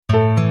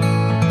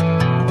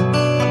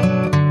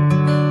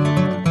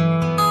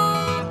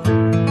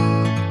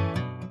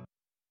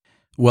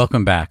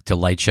Welcome back to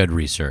Lightshed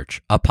Research,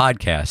 a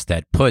podcast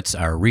that puts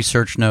our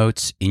research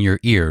notes in your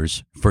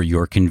ears for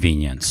your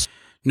convenience.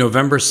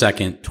 November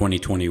 2nd,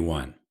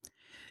 2021.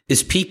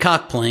 Is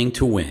Peacock playing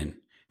to win?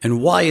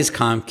 And why is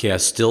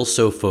Comcast still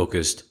so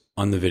focused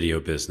on the video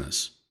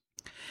business?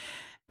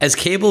 As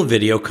cable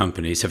video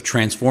companies have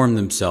transformed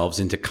themselves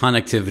into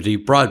connectivity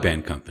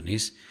broadband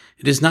companies,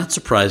 it is not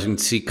surprising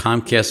to see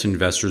Comcast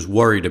investors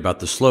worried about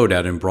the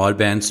slowdown in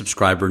broadband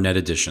subscriber net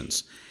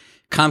additions.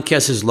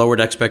 Comcast has lowered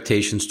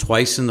expectations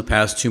twice in the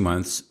past 2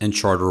 months and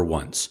Charter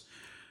once.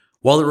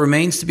 While it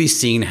remains to be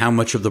seen how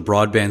much of the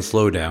broadband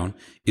slowdown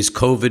is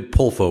COVID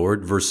pull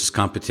forward versus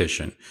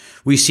competition,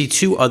 we see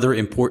two other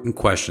important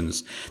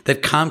questions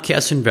that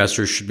Comcast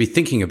investors should be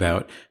thinking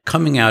about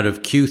coming out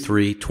of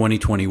Q3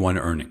 2021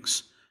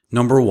 earnings.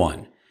 Number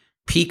one,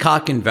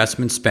 Peacock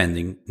investment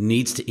spending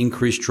needs to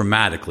increase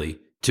dramatically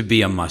to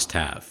be a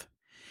must-have.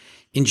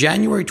 In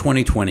January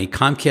 2020,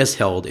 Comcast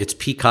held its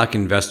Peacock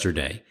Investor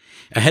Day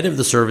ahead of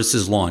the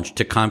service's launch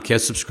to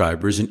Comcast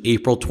subscribers in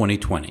April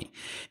 2020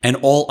 and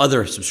all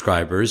other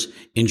subscribers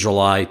in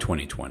July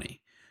 2020.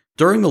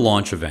 During the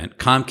launch event,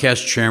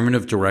 Comcast Chairman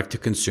of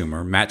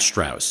Direct-to-Consumer, Matt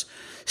Strauss,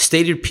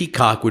 stated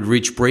Peacock would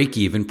reach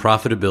break-even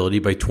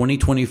profitability by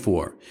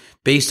 2024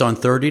 based on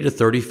 30 to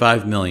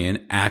 35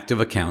 million active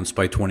accounts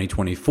by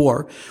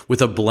 2024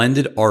 with a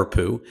blended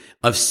ARPU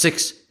of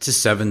 $6 to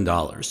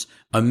 $7,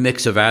 a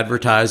mix of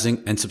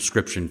advertising and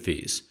subscription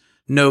fees.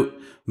 Note,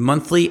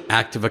 monthly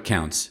active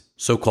accounts,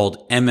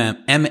 so-called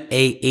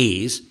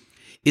MAAs,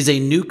 is a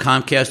new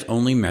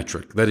Comcast-only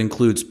metric that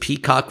includes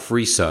Peacock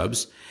free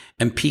subs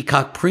and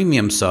Peacock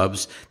premium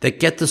subs that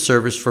get the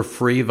service for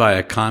free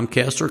via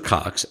Comcast or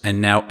Cox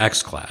and now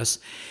X-Class,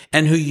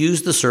 and who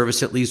use the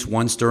service at least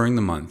once during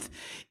the month,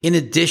 in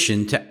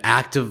addition to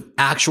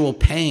actual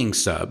paying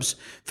subs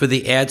for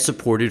the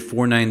ad-supported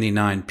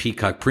 $4.99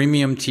 Peacock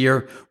Premium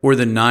tier or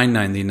the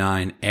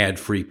 $9.99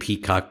 ad-free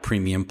Peacock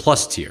Premium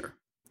Plus tier.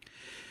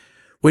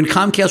 When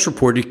Comcast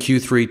reported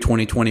Q3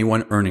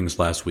 2021 earnings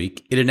last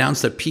week, it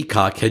announced that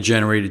Peacock had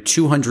generated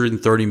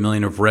 $230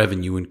 million of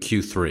revenue in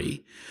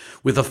Q3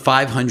 with a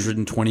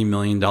 $520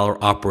 million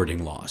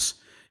operating loss,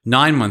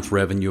 9-month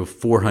revenue of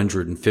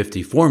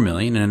 $454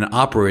 million, and an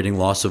operating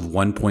loss of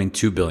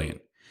 $1.2 billion.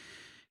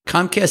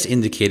 Comcast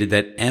indicated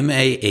that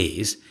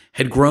MAAs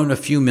had grown a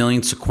few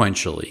million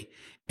sequentially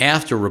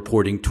after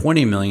reporting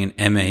 20 million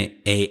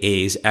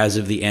MAAs as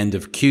of the end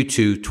of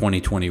Q2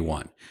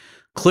 2021.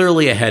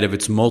 Clearly ahead of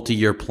its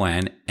multi-year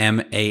plan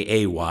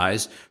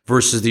MAA-wise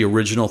versus the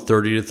original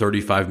 30 to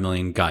 35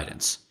 million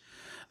guidance.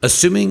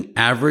 Assuming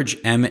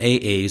average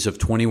MAAs of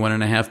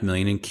 21.5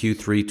 million in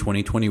Q3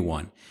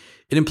 2021,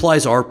 it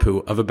implies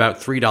ARPU of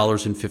about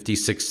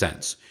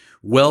 $3.56,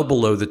 well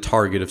below the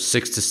target of $6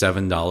 to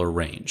 $7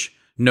 range.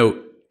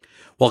 Note,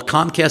 while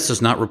Comcast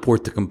does not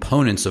report the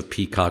components of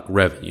Peacock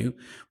revenue,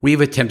 we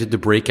have attempted to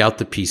break out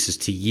the pieces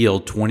to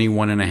yield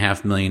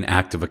 21.5 million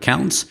active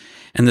accounts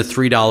and the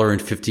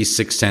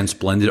 $3.56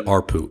 blended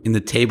ARPU in the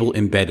table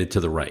embedded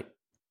to the right.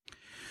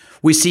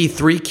 We see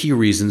three key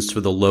reasons for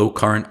the low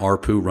current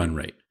ARPU run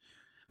rate: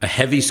 a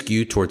heavy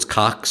skew towards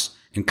Cox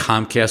and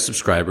Comcast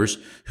subscribers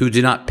who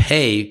do not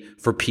pay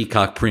for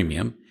Peacock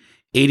Premium.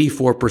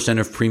 84%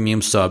 of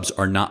premium subs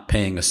are not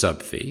paying a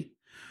sub fee.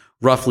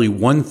 Roughly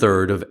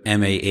 1/3 of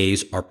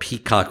MAAs are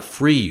Peacock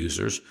free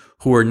users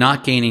who are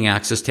not gaining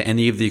access to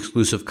any of the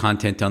exclusive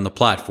content on the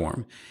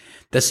platform.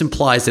 This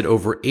implies that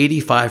over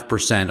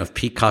 85% of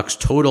Peacock's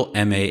total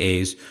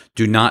MAAs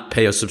do not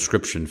pay a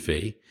subscription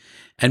fee.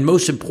 And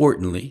most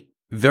importantly,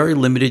 very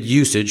limited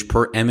usage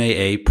per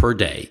MAA per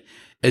day,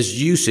 as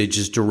usage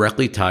is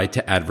directly tied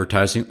to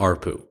advertising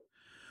ARPU.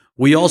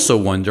 We also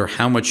wonder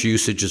how much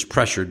usage is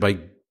pressured by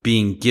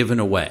being given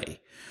away.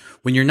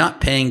 When you're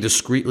not paying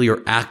discreetly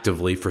or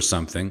actively for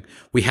something,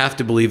 we have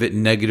to believe it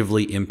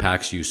negatively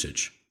impacts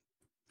usage.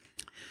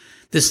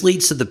 This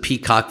leads to the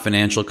Peacock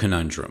financial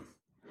conundrum.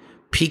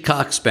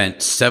 Peacock spent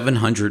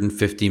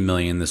 $750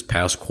 million this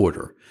past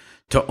quarter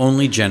to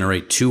only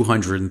generate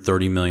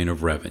 $230 million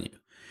of revenue.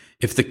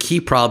 If the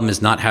key problem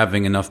is not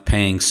having enough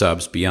paying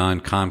subs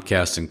beyond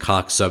Comcast and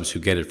Cox subs who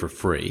get it for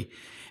free,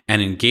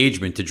 and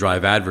engagement to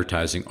drive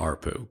advertising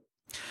ARPU,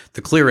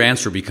 the clear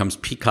answer becomes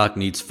Peacock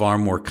needs far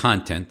more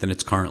content than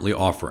it's currently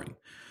offering.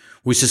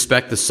 We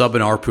suspect the sub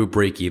and ARPU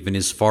break-even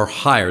is far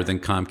higher than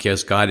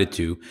Comcast guided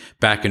to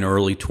back in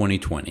early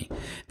 2020,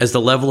 as the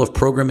level of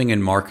programming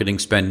and marketing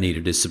spend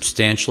needed is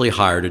substantially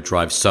higher to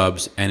drive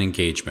subs and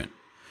engagement.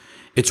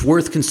 It's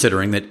worth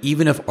considering that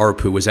even if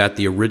ARPU was at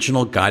the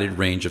original guided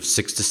range of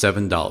 $6 to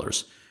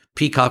 $7,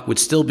 Peacock would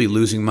still be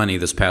losing money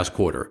this past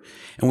quarter,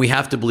 and we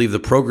have to believe the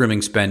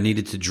programming spend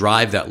needed to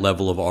drive that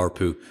level of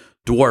ARPU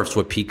dwarfs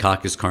what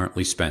Peacock is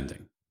currently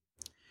spending.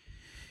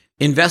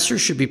 Investors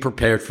should be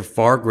prepared for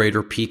far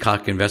greater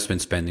Peacock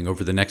investment spending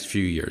over the next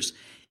few years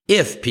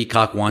if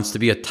Peacock wants to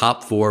be a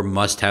top 4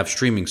 must-have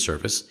streaming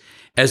service,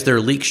 as their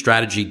leak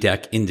strategy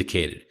deck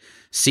indicated.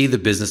 See the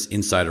Business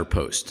Insider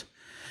post.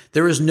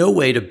 There is no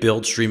way to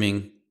build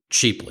streaming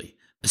cheaply,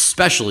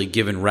 especially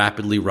given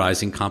rapidly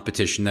rising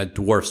competition that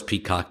dwarfs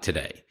Peacock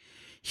today.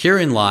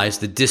 Herein lies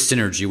the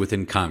dyssynergy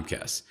within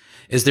Comcast,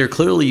 as they're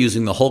clearly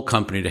using the whole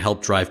company to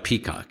help drive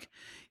Peacock,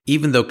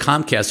 even though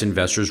Comcast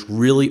investors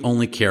really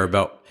only care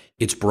about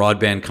its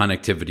broadband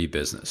connectivity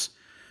business.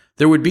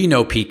 There would be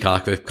no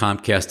Peacock if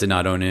Comcast did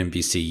not own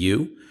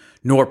NBCU,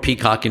 nor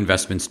Peacock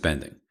investment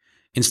spending.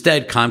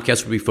 Instead,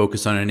 Comcast would be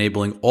focused on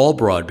enabling all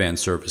broadband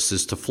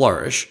services to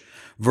flourish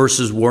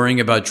versus worrying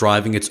about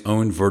driving its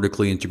own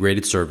vertically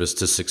integrated service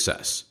to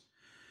success.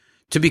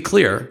 To be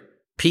clear,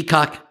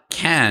 Peacock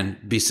can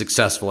be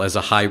successful as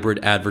a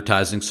hybrid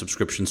advertising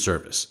subscription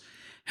service.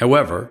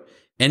 However,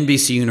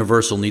 NBC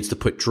Universal needs to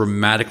put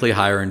dramatically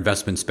higher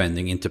investment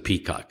spending into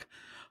Peacock.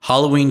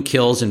 Halloween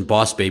Kills and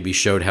Boss Baby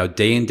showed how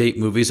day-and-date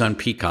movies on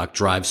Peacock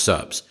drive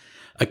subs,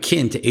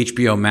 akin to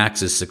HBO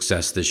Max's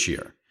success this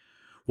year.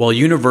 While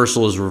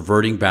Universal is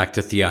reverting back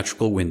to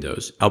theatrical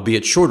windows,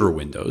 albeit shorter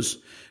windows,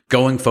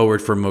 going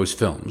forward for most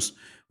films,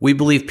 we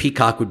believe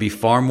Peacock would be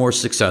far more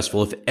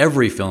successful if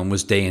every film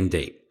was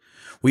day-and-date.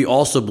 We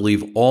also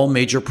believe all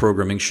major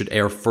programming should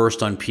air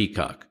first on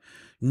Peacock.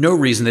 No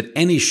reason that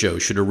any show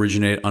should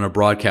originate on a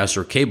broadcast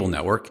or cable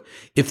network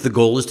if the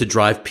goal is to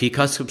drive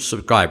Peacock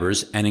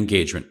subscribers and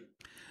engagement.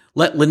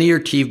 Let linear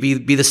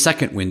TV be the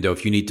second window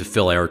if you need to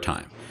fill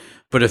airtime.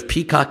 But if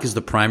Peacock is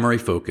the primary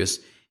focus,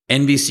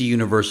 NBC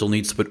Universal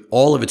needs to put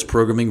all of its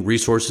programming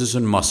resources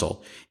and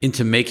muscle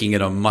into making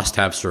it a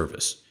must-have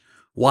service.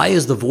 Why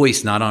is The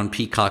Voice not on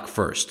Peacock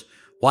first?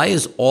 Why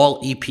is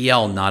all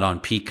EPL not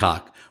on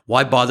Peacock?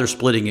 Why bother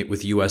splitting it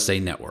with USA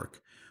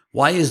Network?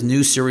 Why is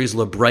new series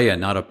La Brea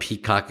not a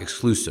Peacock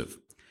exclusive?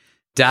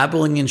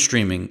 Dabbling in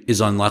streaming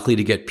is unlikely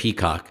to get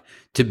Peacock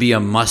to be a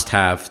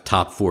must-have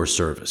top 4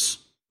 service.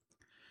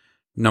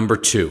 Number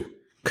 2,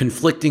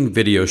 conflicting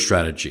video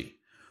strategy.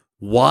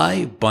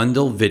 Why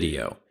bundle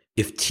video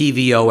if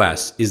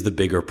TVOS is the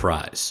bigger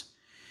prize?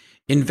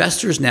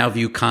 Investors now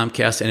view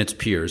Comcast and its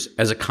peers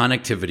as a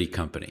connectivity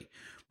company.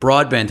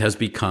 Broadband has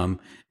become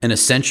an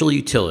essential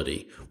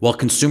utility, while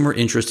consumer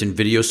interest in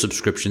video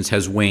subscriptions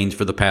has waned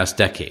for the past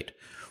decade,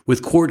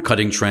 with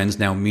cord-cutting trends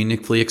now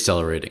meaningfully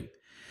accelerating.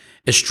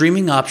 As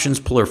streaming options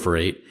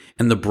proliferate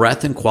and the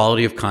breadth and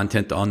quality of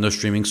content on those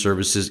streaming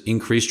services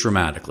increase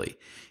dramatically,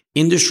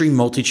 industry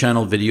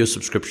multi-channel video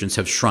subscriptions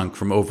have shrunk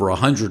from over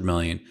 100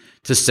 million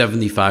to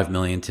 75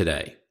 million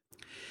today.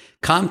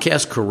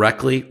 Comcast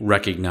correctly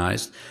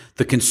recognized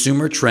the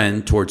consumer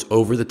trend towards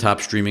over-the-top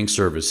streaming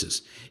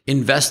services,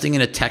 investing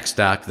in a tech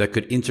stack that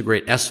could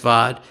integrate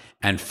SVOD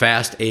and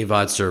fast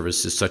AVOD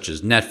services such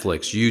as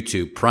Netflix,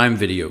 YouTube, Prime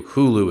Video,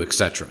 Hulu,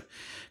 etc.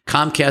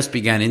 Comcast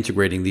began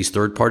integrating these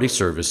third-party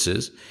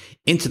services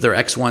into their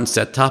X1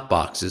 set-top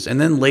boxes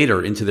and then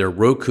later into their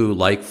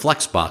Roku-like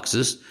Flex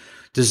boxes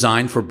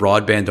designed for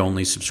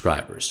broadband-only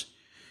subscribers.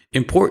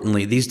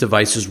 Importantly, these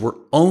devices were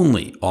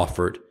only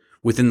offered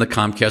within the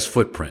Comcast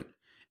footprint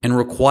and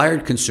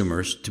required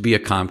consumers to be a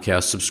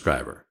Comcast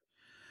subscriber.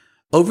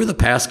 Over the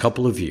past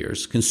couple of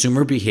years,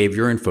 consumer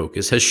behavior and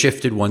focus has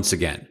shifted once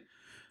again,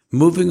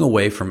 moving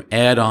away from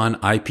add-on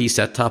IP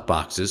set-top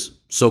boxes,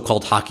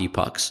 so-called hockey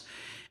pucks,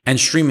 and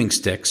streaming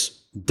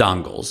sticks,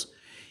 dongles.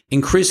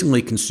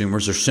 Increasingly,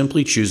 consumers are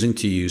simply choosing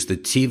to use the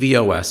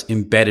TVOS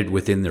embedded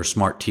within their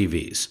smart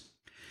TVs.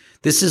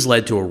 This has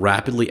led to a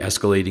rapidly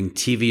escalating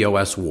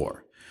TVOS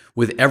war,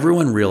 with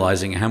everyone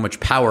realizing how much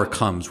power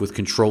comes with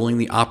controlling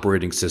the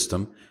operating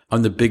system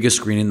on the biggest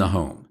screen in the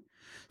home.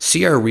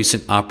 See our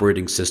recent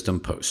operating system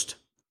post.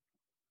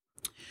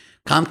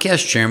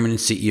 Comcast Chairman and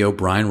CEO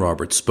Brian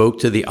Roberts spoke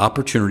to the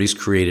opportunities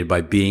created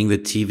by being the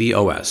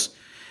TVOS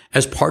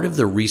as part of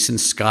the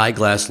recent Sky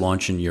Glass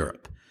launch in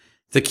Europe.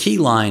 The key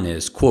line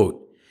is,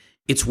 quote,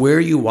 "It's where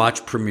you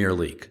watch Premier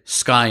League,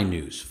 Sky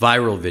News,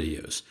 viral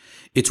videos.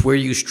 It's where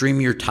you stream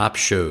your top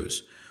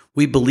shows.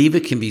 We believe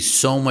it can be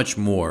so much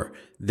more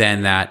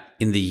than that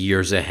in the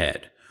years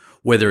ahead,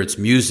 whether it's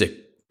music,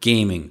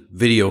 gaming,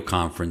 video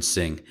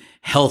conferencing,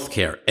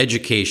 healthcare,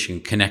 education,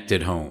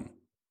 connected home."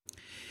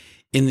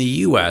 In the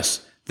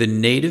US, the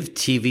native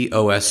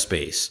TVOS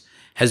space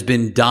has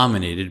been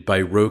dominated by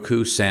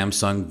Roku,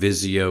 Samsung,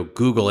 Vizio,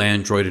 Google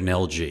Android, and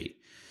LG.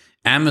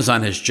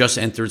 Amazon has just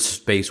entered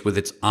space with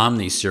its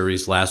Omni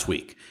series last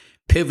week,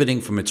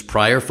 pivoting from its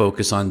prior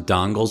focus on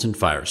dongles and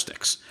Fire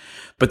Sticks.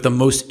 But the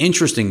most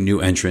interesting new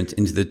entrant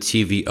into the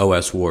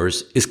TVOS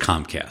wars is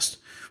Comcast,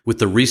 with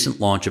the recent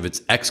launch of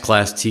its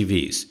X-Class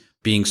TVs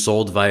being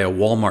sold via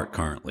Walmart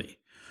currently.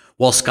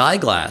 While Sky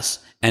Glass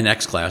and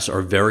X-Class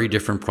are very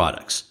different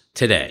products,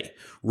 today,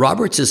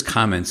 Roberts'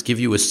 comments give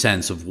you a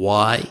sense of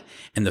why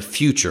and the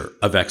future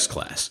of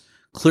X-Class,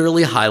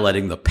 clearly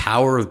highlighting the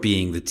power of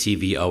being the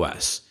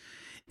TVOS.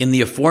 In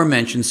the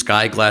aforementioned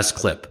Sky Glass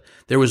clip,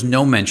 there was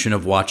no mention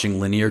of watching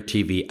linear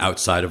TV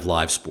outside of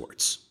live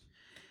sports.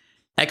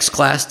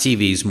 X-Class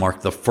TVs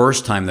mark the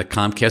first time that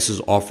Comcast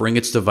is offering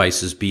its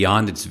devices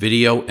beyond its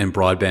video and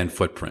broadband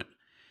footprint.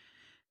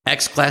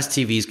 X-Class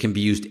TVs can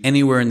be used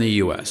anywhere in the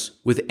US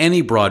with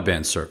any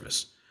broadband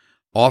service.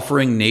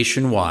 Offering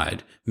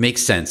nationwide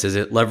makes sense as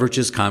it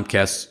leverages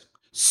Comcast's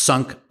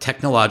sunk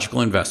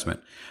technological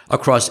investment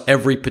across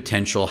every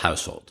potential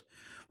household.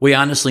 We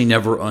honestly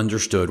never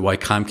understood why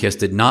Comcast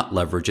did not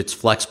leverage its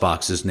Flex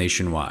boxes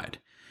nationwide.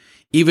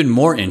 Even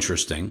more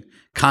interesting,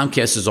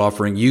 Comcast is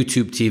offering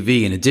YouTube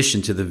TV in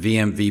addition to the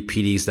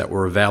vMVPDs that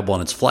were available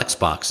on its Flex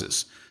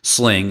boxes,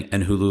 Sling,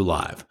 and Hulu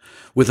Live,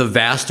 with a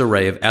vast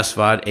array of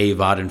SVOD,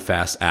 AVOD, and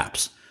FAST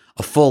apps.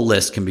 A full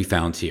list can be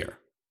found here.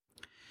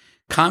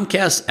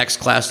 Comcast's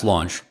X-Class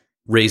launch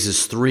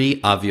raises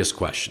three obvious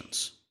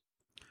questions.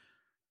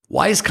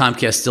 Why is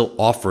Comcast still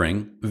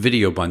offering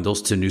video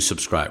bundles to new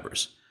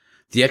subscribers?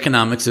 The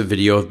economics of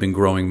video have been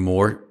growing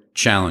more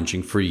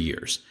challenging for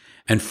years,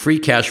 and free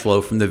cash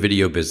flow from the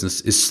video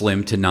business is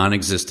slim to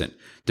non-existent,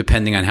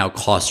 depending on how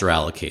costs are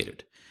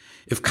allocated.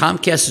 If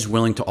Comcast is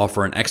willing to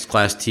offer an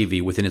X-Class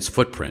TV within its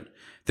footprint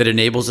that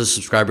enables a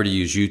subscriber to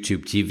use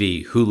YouTube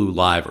TV, Hulu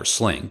Live, or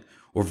Sling,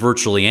 or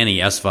virtually any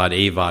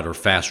SVOD, AVOD, or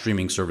fast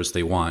streaming service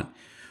they want,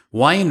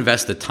 why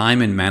invest the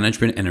time and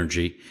management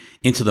energy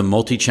into the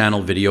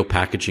multi-channel video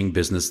packaging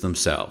business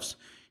themselves?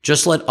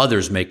 Just let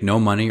others make no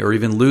money or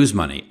even lose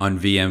money on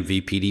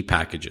vMVPD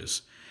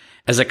packages.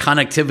 As a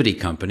connectivity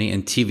company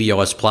and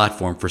tvOS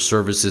platform for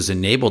services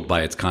enabled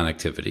by its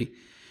connectivity,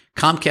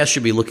 Comcast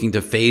should be looking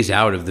to phase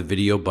out of the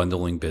video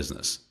bundling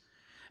business.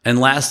 And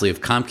lastly,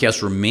 if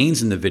Comcast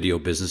remains in the video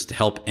business to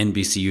help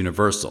NBC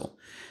Universal,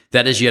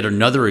 that is yet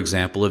another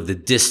example of the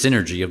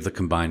dyssynergy of the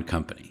combined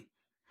company.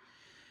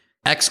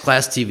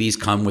 X-Class TVs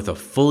come with a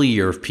full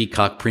year of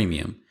Peacock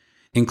Premium,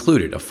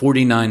 included a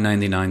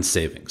 $49.99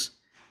 savings.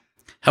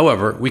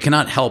 However, we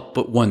cannot help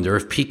but wonder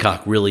if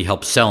Peacock really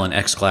helps sell an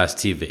X-Class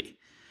TV.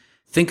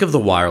 Think of the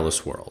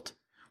wireless world,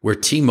 where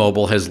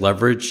T-Mobile has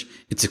leveraged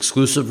its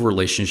exclusive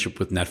relationship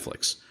with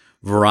Netflix,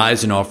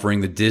 Verizon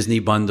offering the Disney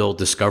Bundle,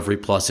 Discovery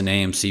Plus, and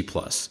AMC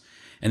Plus,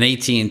 and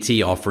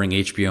AT&T offering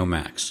HBO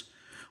Max.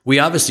 We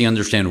obviously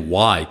understand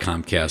why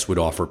Comcast would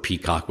offer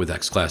Peacock with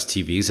X-Class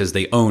TVs, as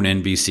they own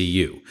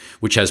NBCU,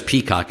 which has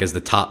Peacock as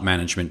the top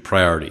management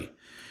priority.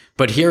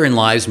 But herein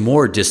lies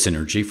more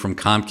dyssynergy from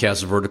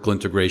Comcast's vertical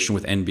integration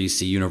with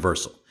NBC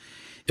Universal.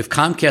 If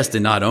Comcast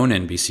did not own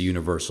NBC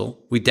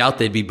Universal, we doubt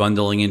they'd be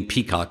bundling in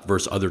Peacock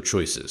versus other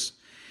choices.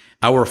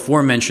 Our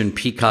aforementioned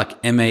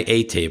Peacock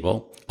MAA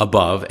table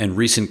above and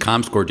recent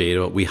Comscore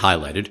data we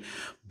highlighted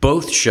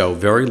both show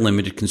very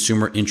limited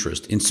consumer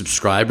interest in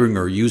subscribing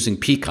or using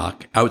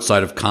Peacock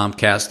outside of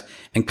Comcast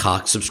and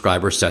Cox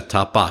subscriber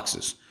set-top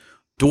boxes,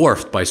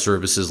 dwarfed by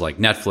services like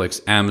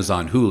Netflix,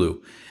 Amazon,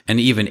 Hulu, and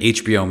even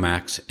HBO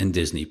Max and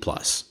Disney+.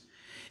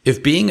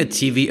 If being a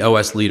TV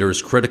OS leader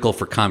is critical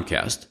for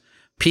Comcast,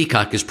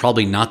 Peacock is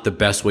probably not the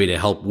best way to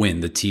help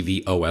win the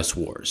TV OS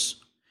wars.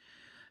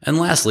 And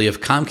lastly,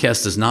 if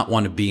Comcast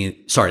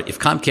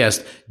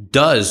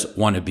does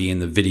want to be in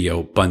the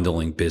video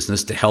bundling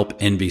business to help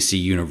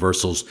NBC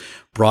Universal's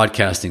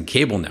broadcast and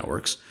cable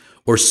networks,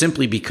 or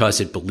simply because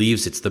it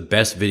believes it's the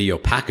best video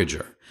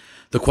packager,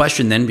 the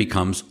question then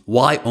becomes,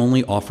 why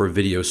only offer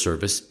video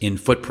service in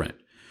footprint?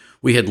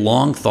 We had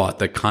long thought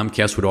that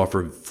Comcast would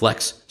offer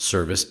Flex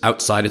service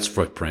outside its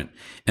footprint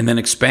and then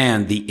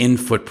expand the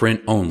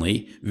in-footprint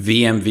only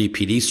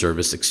vMVPD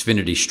service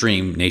Xfinity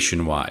Stream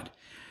nationwide.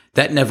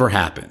 That never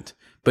happened.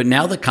 But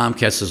now that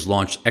Comcast has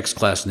launched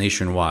X-Class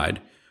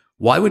nationwide,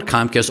 why would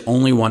Comcast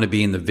only want to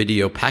be in the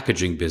video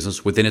packaging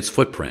business within its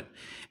footprint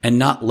and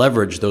not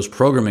leverage those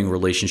programming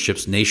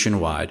relationships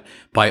nationwide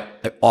by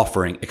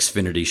offering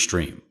Xfinity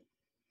Stream?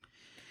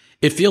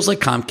 It feels like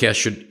Comcast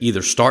should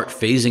either start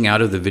phasing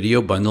out of the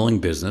video bundling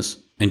business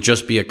and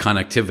just be a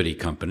connectivity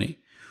company,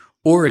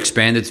 or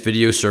expand its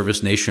video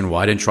service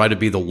nationwide and try to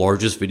be the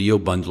largest video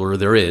bundler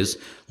there is,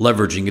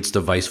 leveraging its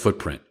device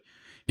footprint.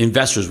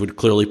 Investors would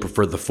clearly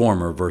prefer the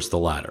former versus the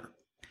latter.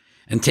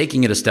 And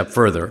taking it a step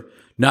further,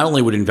 not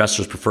only would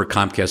investors prefer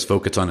Comcast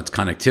focus on its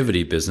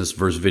connectivity business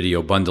versus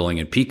video bundling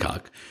and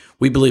Peacock,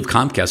 we believe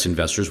Comcast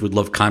investors would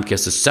love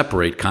Comcast to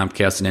separate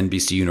Comcast and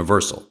NBC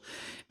Universal,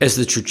 as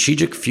the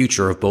strategic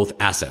future of both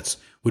assets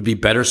would be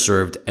better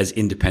served as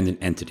independent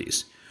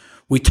entities.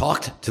 We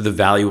talked to the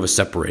value of a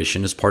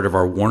separation as part of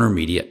our Warner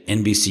Media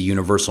NBC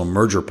Universal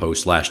merger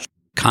post last year.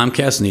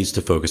 Comcast needs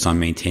to focus on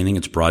maintaining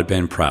its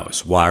broadband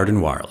prowess, wired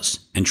and wireless,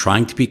 and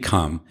trying to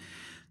become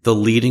the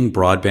leading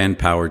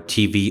broadband-powered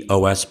TV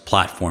OS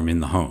platform in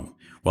the home,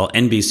 while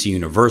NBC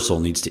Universal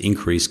needs to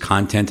increase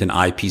content and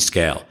IP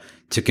scale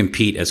to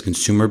compete as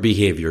consumer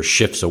behavior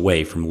shifts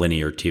away from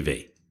linear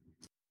TV.